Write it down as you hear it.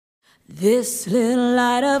This little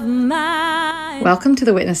light of mine. Welcome to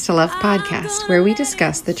the Witness to Love podcast, where we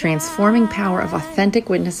discuss the transforming power of authentic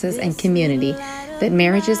witnesses and community that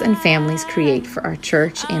marriages and families create for our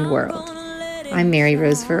church and world. I'm Mary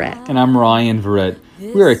Rose Verrett. And I'm Ryan Verrett.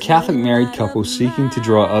 We are a Catholic married couple seeking to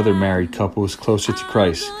draw other married couples closer to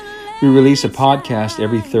Christ. We release a podcast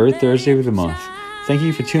every third Thursday of the month. Thank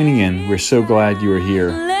you for tuning in. We're so glad you are here.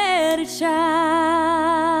 Let it shine.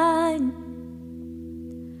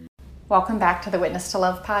 Welcome back to the Witness to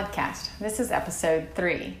Love podcast. This is episode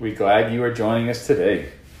 3. We're glad you are joining us today.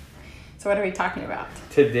 So what are we talking about?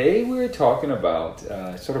 Today we're talking about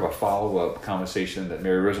sort of a follow-up conversation that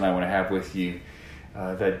Mary Rose and I want to have with you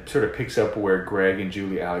that sort of picks up where Greg and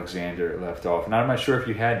Julie Alexander left off. And I'm not sure if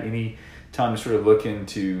you had any time to sort of look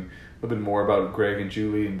into a little bit more about Greg and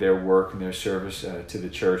Julie and their work and their service to the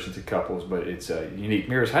church and to couples, but it's unique.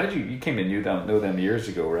 Mary Rose, how did you came to know them years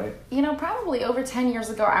ago, right? You know, probably over 10 years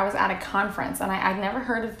ago, I was at a conference and I'd never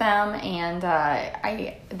heard of them, and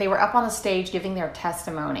they were up on the stage giving their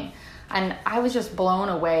testimony. And I was just blown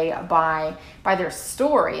away by their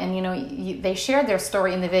story. And, you know, they shared their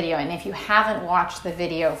story in the video. And if you haven't watched the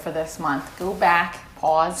video for this month, go back,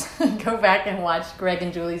 pause, go back and watch Greg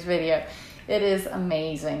and Julie's video. It is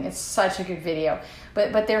amazing. It's such a good video.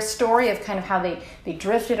 But their story of kind of how they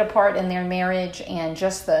drifted apart in their marriage, and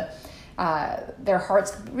just their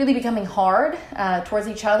hearts really becoming hard towards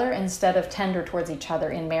each other instead of tender towards each other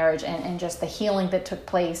in marriage, and just the healing that took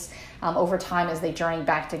place over time as they journeyed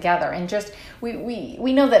back together. And just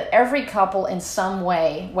we know that every couple in some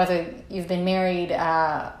way, whether you've been married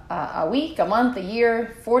a week, a month, a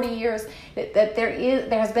year, 40 years, that there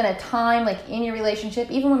has been a time, like in your relationship,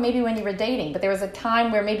 even when you were dating, but there was a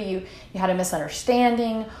time where maybe you had a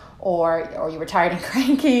misunderstanding, or you were tired and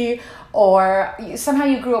cranky, or somehow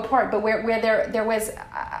you grew apart, but where there was,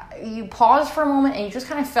 you paused for a moment and you just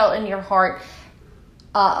kind of felt in your heart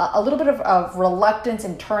a little bit of reluctance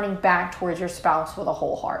in turning back towards your spouse with a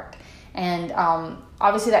whole heart. And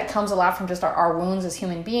obviously that comes a lot from just our wounds as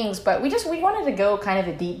human beings, but we wanted to go kind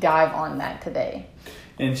of a deep dive on that today.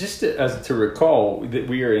 And just to recall that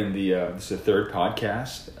we are in this is the third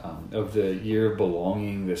podcast of the Year of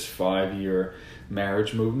Belonging, this 5-year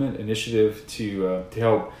marriage movement initiative to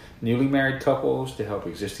help newly married couples, to help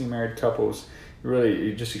existing married couples. Really,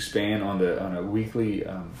 you just expand on a weekly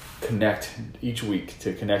connect each week,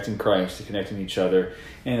 to connect in Christ, to connect in each other,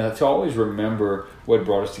 and to always remember what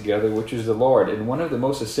brought us together, which is the Lord. And one of the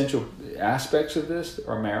most essential aspects of this,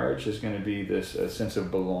 our marriage, is going to be this sense of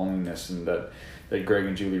belongingness, and that Greg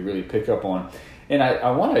and Julie really pick up on. And I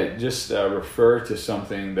want to just refer to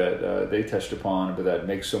something that they touched upon, but that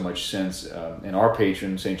makes so much sense in our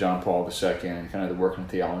patron, St. John Paul II, and kind of the work on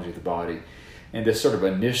theology of the body, and this sort of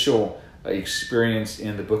initial experience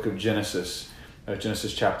in the book of Genesis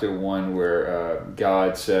chapter 1, where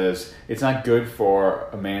God says it's not good for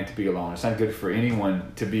a man to be alone. It's not good for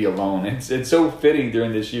anyone to be alone. It's so fitting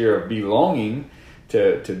during this year of belonging.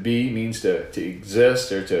 To be means to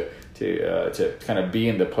exist, or to kind of be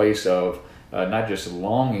in the place of not just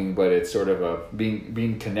longing, but it's sort of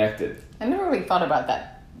being connected. I never really thought about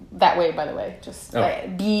that way, by the way. Just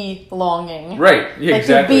be longing. Right. Yeah, like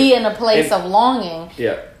exactly. To be in a place of longing.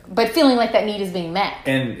 Yeah. But feeling like that need is being met.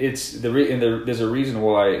 And it's there's a reason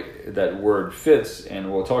why that word fits,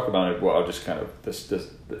 and we'll talk about it. Well, I'll just kind of this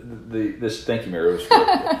thank you, Mary Rose,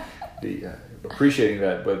 for appreciating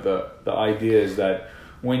that. But the idea is that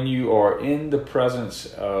when you are in the presence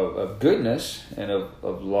of goodness and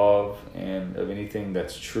of love and of anything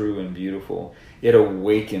that's true and beautiful, it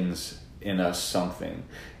awakens in us something,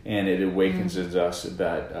 and it awakens in us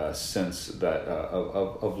that sense that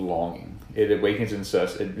of longing. It awakens in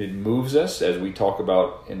us. It moves us, as we talk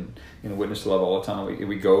about in Witness to Love all the time.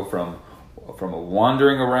 We go from a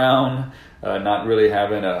wandering around, not really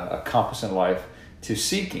having a compass in life, to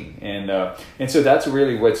seeking, and so that's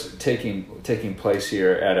really what's taking place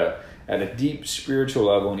here at a deep spiritual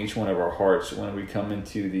level in each one of our hearts when we come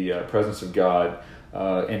into the presence of God.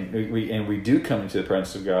 And we do come into the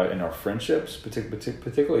presence of God in our friendships,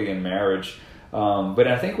 particularly in marriage. But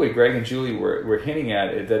I think what Greg and Julie were hinting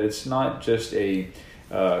at is that it's not just a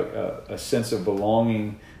sense of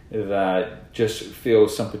belonging that just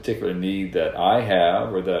fills some particular need that I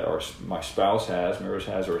have, or that my spouse has, Mary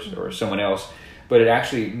has, or someone else, but it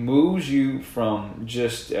actually moves you from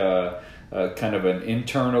just kind of an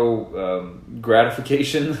internal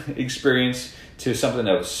gratification experience to something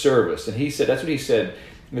of service. And that's what he said,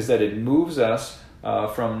 is that it moves us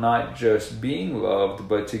from not just being loved,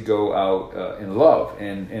 but to go out in love.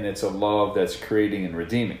 And it's a love that's creating and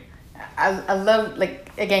redeeming. I love,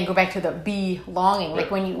 like, again, go back to the belonging.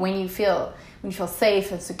 Like when you feel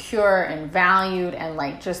safe and secure and valued, and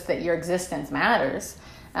like just that your existence matters,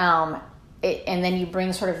 and then you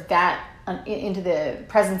bring sort of that into the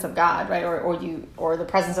presence of God, right? Or the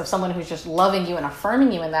presence of someone who's just loving you and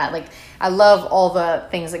affirming you in that. Like, I love all the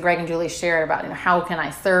things that Greg and Julie shared about, how can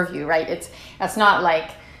I serve you, right? That's not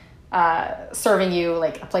like serving you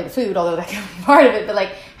like a plate of food, although that can be part of it, but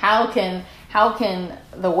like, how can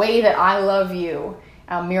the way that I love you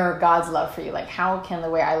mirror God's love for you? Like, how can the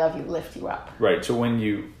way I love you lift you up? Right. So when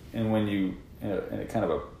you in a kind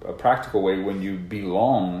of a practical way, when you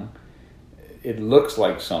belong, it looks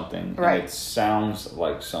like something, right, and it sounds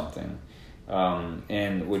like something.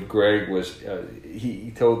 And what Greg was,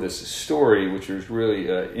 he told this story, which was really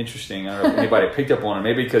interesting. I don't know if anybody picked up on it,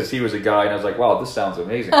 maybe because he was a guy, and I was like, wow, this sounds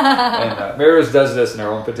amazing. And Maris does this in her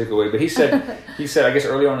own particular way. But he said, I guess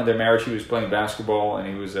early on in their marriage, he was playing basketball, and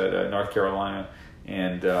he was at North Carolina,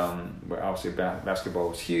 and obviously basketball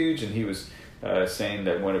was huge, and he was saying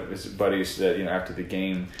that one of his buddies said, after the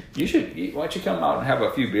game, why don't you come out and have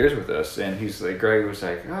a few beers with us? And he's like, Greg was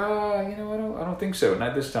like, I don't think so,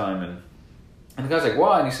 not this time. And the guy's like,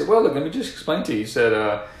 why? And he said, well, look, let me just explain to you. He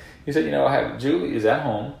said, Julie is at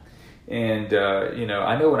home, and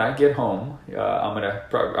I know when I get home, I'm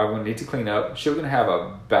gonna need to clean up. She's gonna have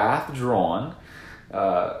a bath drawn,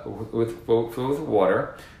 filled with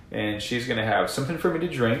water, and she's gonna have something for me to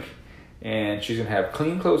drink. And she's going to have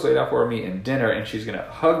clean clothes laid out for me and dinner, and she's going to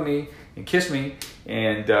hug me and kiss me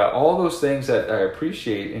and all those things that I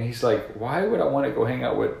appreciate. And he's like, why would I want to go hang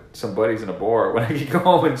out with some buddies in a bar when I could go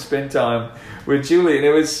home and spend time with Julie? And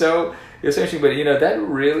it was so interesting. But, that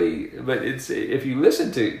really, it's, if you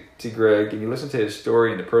listen to Greg and you listen to his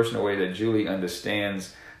story in the personal way that Julie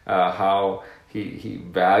understands how he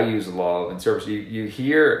values love and service, you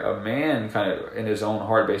hear a man kind of in his own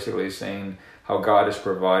heart basically saying how God is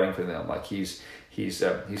providing for them. Like he's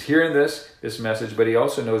hearing this message, but he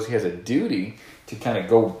also knows he has a duty to kind of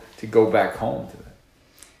go back home to that.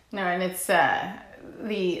 No, and it's that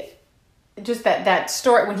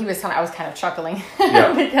story when he was telling, I was kind of chuckling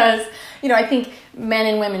because I think men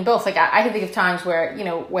and women both, like I can think of times where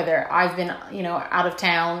whether I've been out of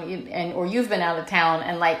town or you've been out of town,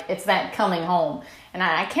 and like it's that coming home, and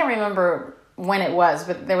I can't remember when it was,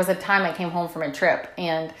 but there was a time I came home from a trip,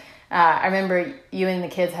 and I remember you and the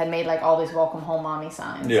kids had made like all these welcome home mommy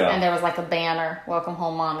signs. Yeah. And there was like a banner, welcome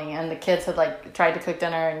home mommy. And the kids had like tried to cook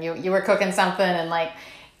dinner, and you were cooking something, and like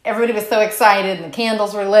everybody was so excited, and the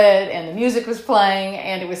candles were lit and the music was playing,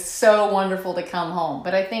 and it was so wonderful to come home.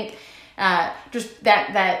 But I think just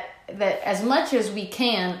that as much as we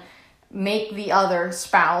can make the other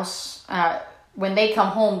spouse, when they come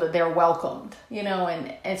home, that they're welcomed,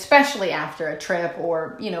 and especially after a trip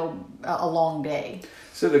or, a long day.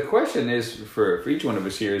 So the question is for each one of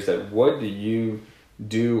us here is that what do you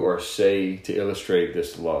do or say to illustrate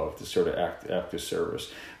this love, this sort of act of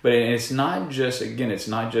service? But it's not just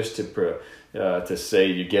to say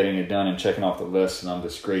you're getting it done and checking off the list and I'm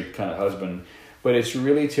this great kind of husband, but it's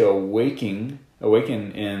really to awaken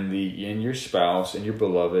in your spouse and your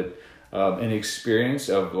beloved an experience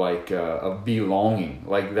of of belonging,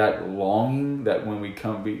 like that longing that when we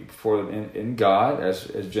come before in God,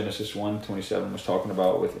 as Genesis 1:27 was talking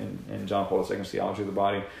about in John Paul II's Theology of the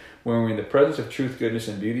Body, when we're in the presence of truth, goodness,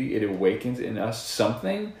 and beauty, it awakens in us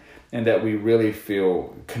something, and that we really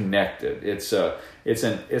feel connected. It's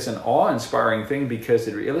an awe-inspiring thing because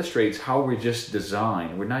it illustrates how we're just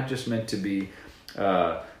designed. We're not just meant to be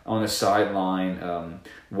on the sideline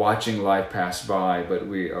watching life pass by, but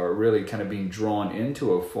we are really kind of being drawn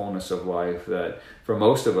into a fullness of life that for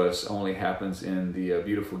most of us only happens in the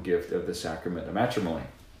beautiful gift of the sacrament of matrimony.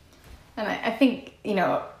 And I think,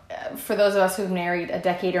 for those of us who've married a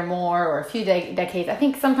decade or more or a few decades, I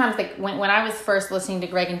think sometimes like when I was first listening to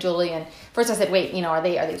Greg and Julie, and first I said, wait, are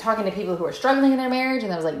they talking to people who are struggling in their marriage?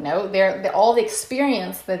 And I was like, no, they're all the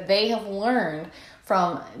experience that they have learned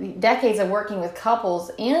from decades of working with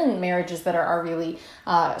couples in marriages that are really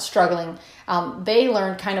struggling. They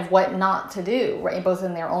learned kind of what not to do, right? Both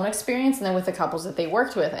in their own experience and then with the couples that they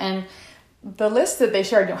worked with. And the list that they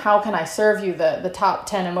shared, how can I serve you, the top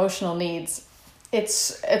 10 emotional needs,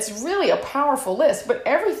 it's really a powerful list, but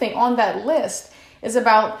everything on that list is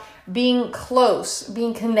about being close,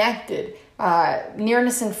 being connected,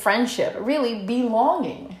 nearness and friendship, really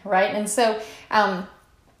belonging, right? And so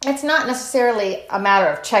it's not necessarily a matter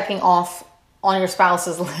of checking off on your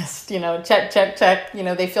spouse's list, check,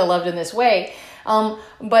 they feel loved in this way.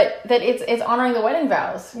 But that it's honoring the wedding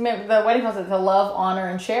vows. Remember, the wedding vows is to love, honor,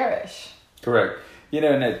 and cherish. Correct.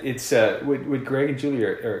 And it's what Greg and Julie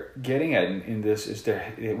are getting at in this is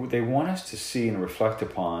they want us to see and reflect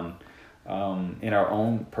upon in our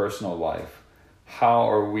own personal life how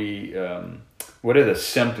are we? What are the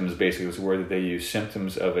symptoms? Basically, was the word that they use.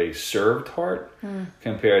 Symptoms of a served heart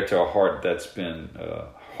compared to a heart that's been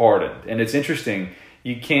hardened. And it's interesting.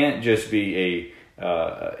 You can't just be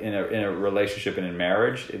in a relationship and in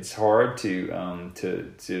marriage. It's hard to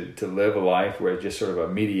live a life where it's just sort of a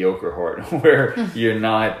mediocre heart, where you're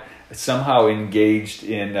not somehow engaged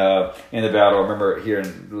in the battle. I remember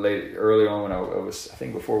early on when I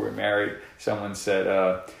think before we were married, someone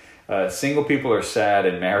said, single people are sad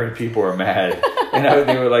and married people are mad. And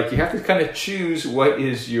they were like, you have to kind of choose what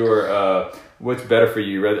is your, what's better for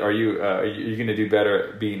you. Are you going to do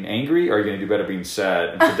better being angry, or are you going to do better being sad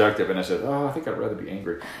and productive? And I said, I think I'd rather be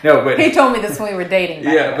angry. No, but he told me this when we were dating.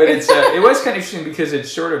 Yeah, but it's it was kind of interesting because it's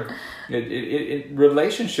sort of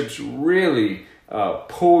relationships really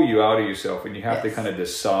pull you out of yourself, and you have to kind of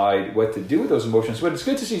decide what to do with those emotions. But it's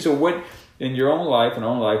good to see. So what in your own life,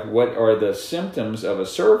 what are the symptoms of a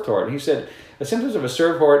served heart? And he said the symptoms of a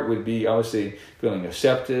served heart would be obviously feeling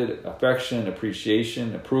accepted, affection,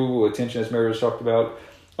 appreciation, approval, attention, as Mary was talked about.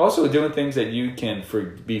 Also doing things that you can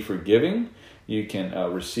be forgiving. You can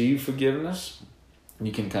receive forgiveness.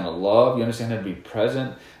 You can kind of love. You understand how to be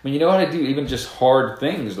present. I mean, you know how to do even just hard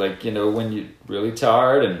things, like, when you're really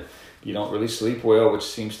tired and you don't really sleep well, which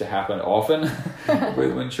seems to happen often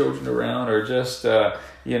when children are around, or just you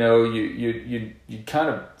kind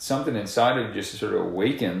of, something inside of you just sort of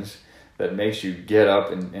awakens that makes you get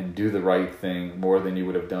up and do the right thing more than you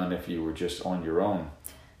would have done if you were just on your own.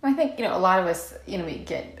 I think a lot of us we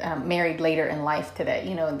get married later in life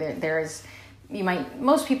today. There is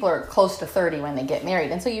most people are close to 30 when they get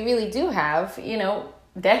married, and so you really do have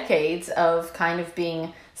decades of kind of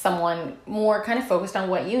being someone more kind of focused on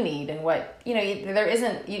what you need and what there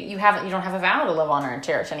isn't you don't have a vow to love, honor, and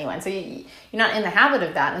cherish anyone, so you're not in the habit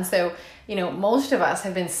of that. And so most of us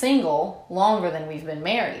have been single longer than we've been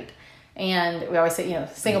married, and we always say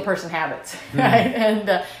single person habits, right? And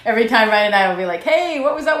every time Ryan and I will be like, hey,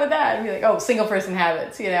 what was up with that? And be like, oh, single person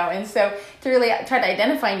habits, and so to really try to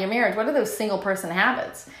identify in your marriage, what are those single person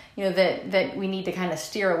habits that we need to kind of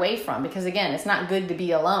steer away from, because again, it's not good to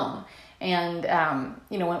be alone. And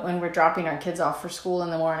when we're dropping our kids off for school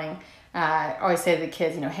in the morning, I always say to the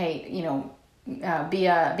kids, hey, be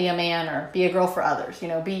a man or be a girl for others.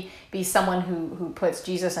 Be someone who puts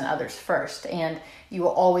Jesus and others first, and you will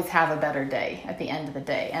always have a better day at the end of the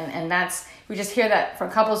day. And that's, we just hear that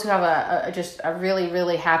from couples who have just a really,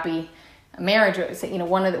 really happy marriage.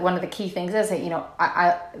 One of the key things is that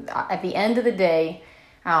I at the end of the day,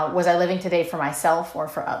 was I living today for myself or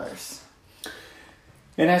for others?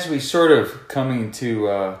 And as we sort of coming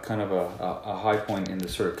to kind of a high point in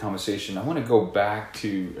this sort of conversation, I want to go back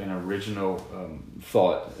to an original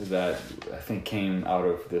thought that I think came out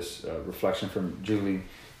of this reflection from Julie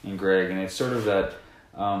and Greg, and it's sort of that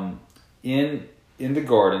in the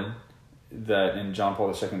garden, that in John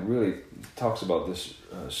Paul II really talks about this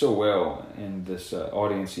so well in this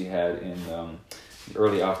audience he had in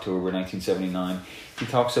early October 1979. He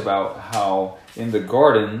talks about how in the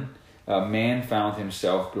garden, man found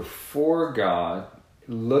himself before God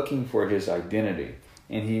looking for his identity.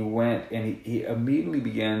 And he went and he immediately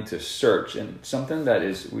began to search. And something that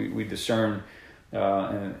is we discern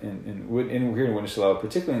in here in Witness Aloud,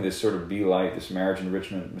 particularly in this sort of Be Light, this marriage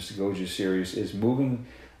enrichment mystagogia series, is moving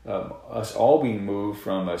us all being moved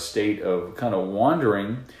from a state of kind of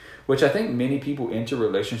wandering, which I think many people enter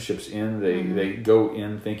relationships in. They go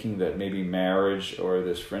in thinking that maybe marriage or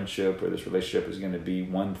this friendship or this relationship is going to be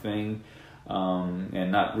one thing,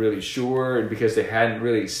 and not really sure because they hadn't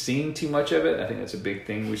really seen too much of it. I think that's a big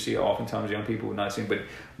thing we see oftentimes, young people not seeing, but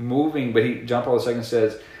moving. But John Paul II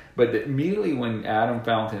says, but immediately when Adam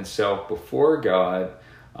found himself before God,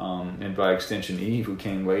 and by extension Eve, who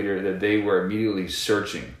came later, that they were immediately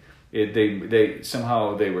searching. They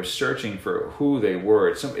somehow were searching for who they were.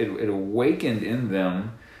 It awakened in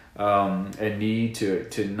them a need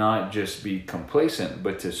to not just be complacent,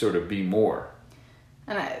 but to sort of be more.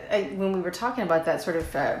 And I when we were talking about that, sort of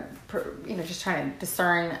just trying to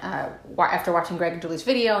discern after watching Greg and Julie's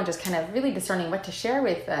video and just kind of really discerning what to share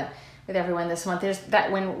with everyone this month. There's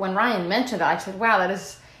that when Ryan mentioned that, I said, wow,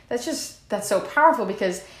 that's so powerful,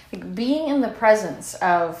 because like being in the presence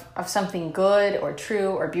of something good or true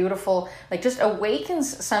or beautiful, like just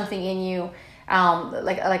awakens something in you,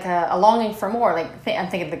 like a longing for more. Like I'm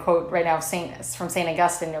thinking of the quote right now from Saint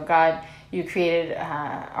Augustine, God, you created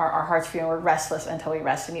our hearts for you, and we're restless until we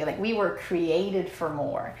rest in you. Like we were created for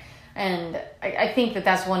more. And I think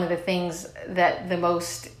that's one of the things that the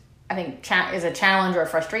most, I think, is a challenge or a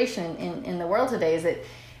frustration in the world today, is that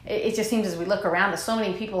it just seems as we look around, that so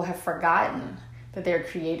many people have forgotten that they're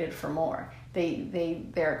created for more.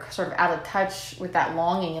 they're sort of out of touch with that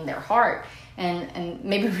longing in their heart. And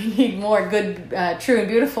maybe we need more good, true, and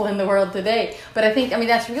beautiful in the world today. But I think,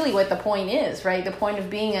 that's really what the point is, right? The point of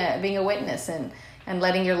being a witness and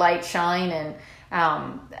letting your light shine. And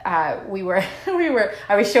I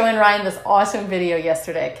was showing Ryan this awesome video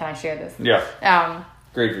yesterday. Can I share this? Yeah.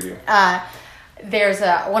 Great video. There's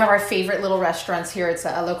one of our favorite little restaurants here. It's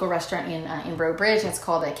a local restaurant in Breaux Bridge. It's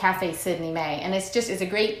called Cafe Sydney May, and it's a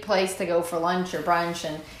great place to go for lunch or brunch.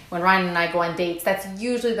 And when Ryan and I go on dates, that's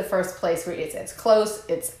usually the first place where it's close.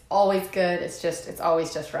 It's always good. It's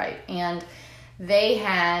always just right. And they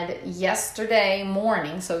had yesterday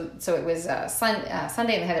morning, so it was Sunday, and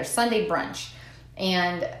they had their Sunday brunch,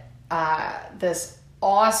 and this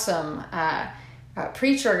awesome.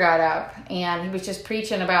 Preacher got up and he was just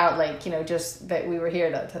preaching about just that we were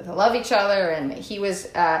here to love each other, and he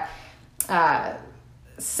was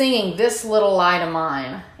singing "This Little Light of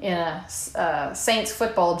Mine" in a Saints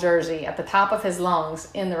football jersey at the top of his lungs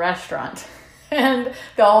in the restaurant, and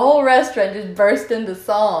the whole restaurant just burst into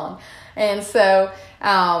song. And so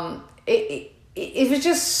it was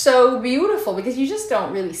just so beautiful, because you just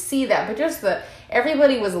don't really see that, but just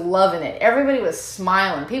everybody was loving it. Everybody was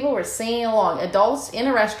smiling. People were singing along. Adults in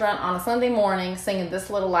a restaurant on a Sunday morning singing "This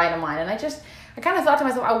Little Light of Mine." And I kind of thought to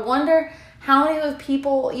myself, I wonder how many of the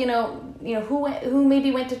people, who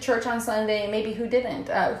maybe went to church on Sunday and maybe who didn't,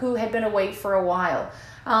 who had been away for a while.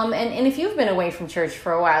 And if you've been away from church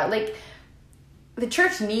for a while, the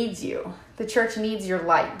church needs you. The church needs your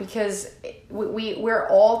light, because we're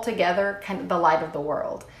all together kind of the light of the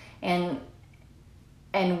world. And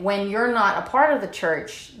when you're not a part of the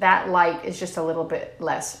church, that light is just a little bit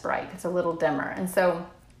less bright. It's a little dimmer. And so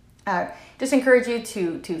just encourage you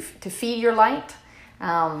to feed your light,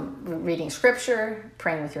 reading scripture,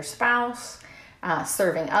 praying with your spouse,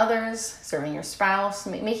 serving others, serving your spouse,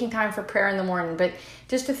 making time for prayer in the morning. But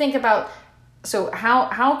just to think about, so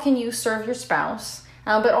how can you serve your spouse?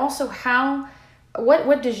 But also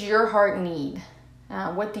what does your heart need?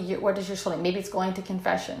 What does your soul need? Maybe it's going to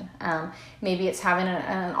confession. Maybe it's having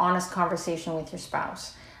an honest conversation with your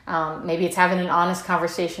spouse. Maybe it's having an honest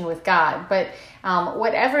conversation with God. But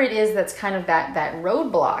whatever it is that's kind of that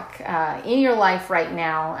roadblock in your life right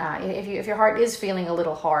now, if your heart is feeling a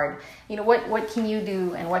little hard, what can you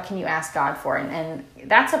do and what can you ask God for? And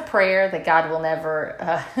that's a prayer that God will never,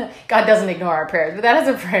 God doesn't ignore our prayers, but that is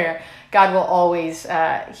a prayer God will always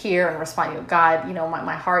hear and respond. God,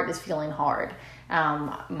 my heart is feeling hard.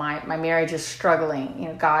 My marriage is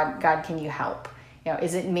struggling. God, can you help?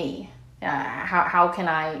 Is it me? How can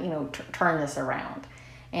I, turn this around?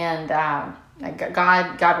 And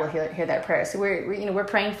God will hear that prayer. So we're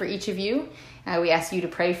praying for each of you. We ask you to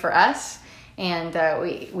pray for us, and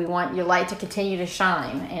we want your light to continue to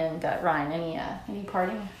shine. And Ryan, any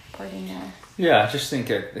parting? Yeah, I just think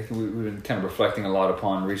we've been kind of reflecting a lot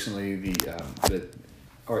upon recently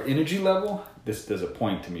our energy level. There's a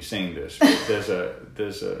point to me saying this. There's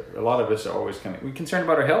a lot of us are always we're concerned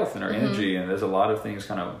about our health and our energy, and there's a lot of things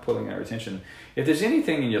kind of pulling our attention. If there's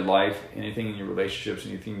anything in your life, anything in your relationships,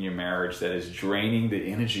 anything in your marriage that is draining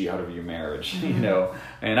the energy out of your marriage, and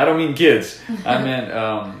I don't mean kids. I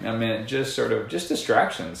meant just just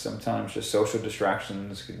distractions. Sometimes just social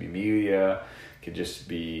distractions. Could be media. Could just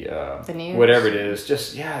be the news. Whatever it is.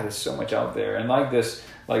 Just there's so much out there, and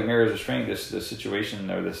like Mary was saying, this situation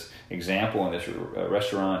or this example in this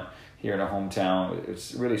restaurant here in our hometown,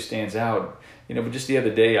 it really stands out. But just the other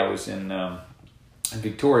day I was in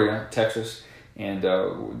Victoria, Texas, and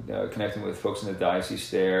connecting with folks in the diocese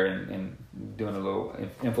there, and doing a little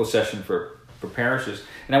info session for parishes.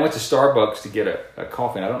 And I went to Starbucks to get a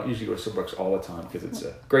coffee. And I don't usually go to Starbucks all the time because it's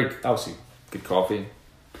a great, obviously good coffee,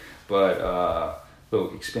 but a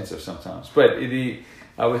little expensive sometimes. But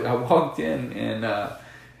I walked in and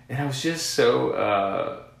I was just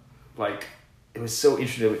so it was so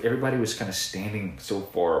interesting. Everybody was kind of standing so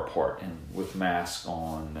far apart and with masks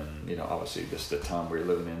on, and obviously this is the time we're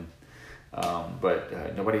living in.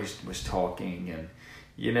 But nobody was talking, and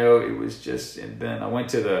it was just. And then I went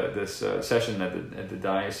to this session at the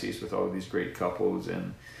diocese with all of these great couples,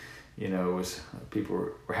 and it was people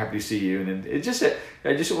were happy to see you, and it just.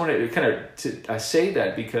 I just wanted to say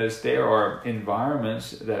that because there are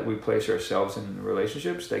environments that we place ourselves in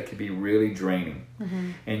relationships that can be really draining,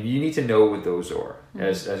 and you need to know what those are.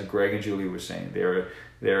 As Greg and Julie were saying,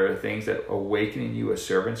 there are things that awaken in you a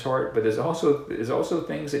servant's heart, but there's also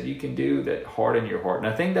things that you can do that harden your heart. And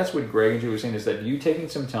I think that's what Greg and Julie were saying, is that you taking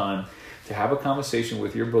some time to have a conversation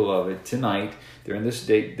with your beloved tonight during this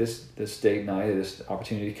date night, this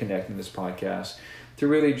opportunity to connect in this podcast, to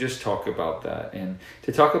really just talk about that and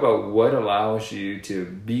to talk about what allows you to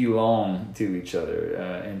belong to each other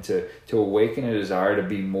and to awaken a desire to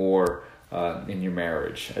be more in your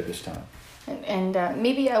marriage at this time. And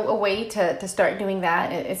maybe a way to start doing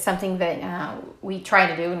that, it's something that we try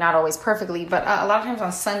to do, not always perfectly, but a lot of times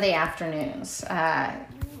on Sunday afternoons.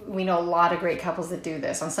 We know a lot of great couples that do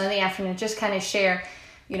this. On Sunday afternoon, just kind of share,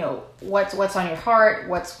 what's on your heart,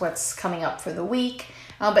 what's coming up for the week.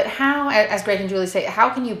 But how, as Greg and Julie say,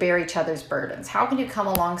 how can you bear each other's burdens? How can you come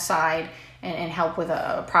alongside and help with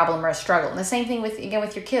a problem or a struggle? And the same thing with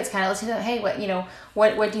your kids, kind of listen to them, hey, what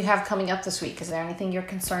do you have coming up this week? Is there anything you're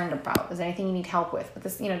concerned about? Is there anything you need help with? But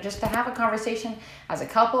this, just to have a conversation as a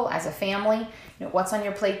couple, as a family, what's on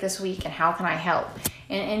your plate this week and how can I help?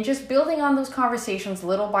 And just building on those conversations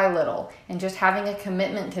little by little and just having a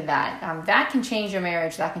commitment to that, that can change your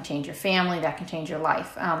marriage, that can change your family, that can change your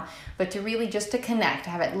life. But to really just to connect, to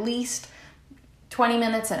have at least 20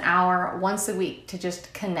 minutes, an hour, once a week to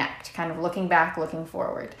just connect, kind of looking back, looking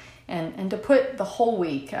forward, and to put the whole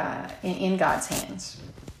week in God's hands.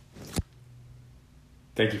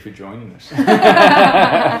 Thank you for joining us.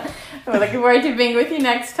 We're looking forward to being with you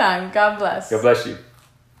next time. God bless. God bless you.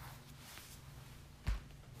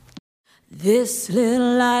 This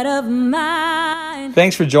little light of mine.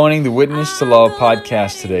 Thanks for joining the Witness to Love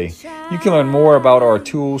podcast today. You can learn more about our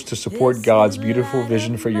tools to support God's beautiful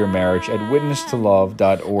vision for your marriage at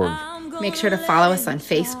witnesstolove.org. Make sure to follow us on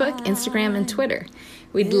Facebook, Instagram, and Twitter.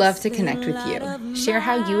 We'd love to connect with you. Share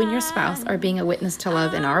how you and your spouse are being a witness to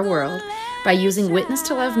love in our world by using Witness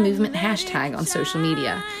to Love Movement hashtag on social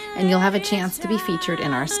media, and you'll have a chance to be featured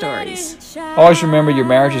in our stories. Always remember your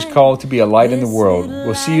marriage is called to be a light in the world.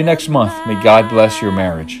 We'll see you next month. May God bless your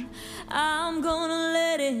marriage. I'm gonna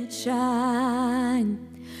let it shine.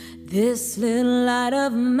 This little light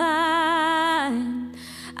of mine.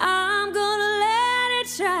 I'm gonna let it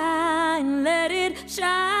shine. Let it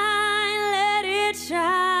shine.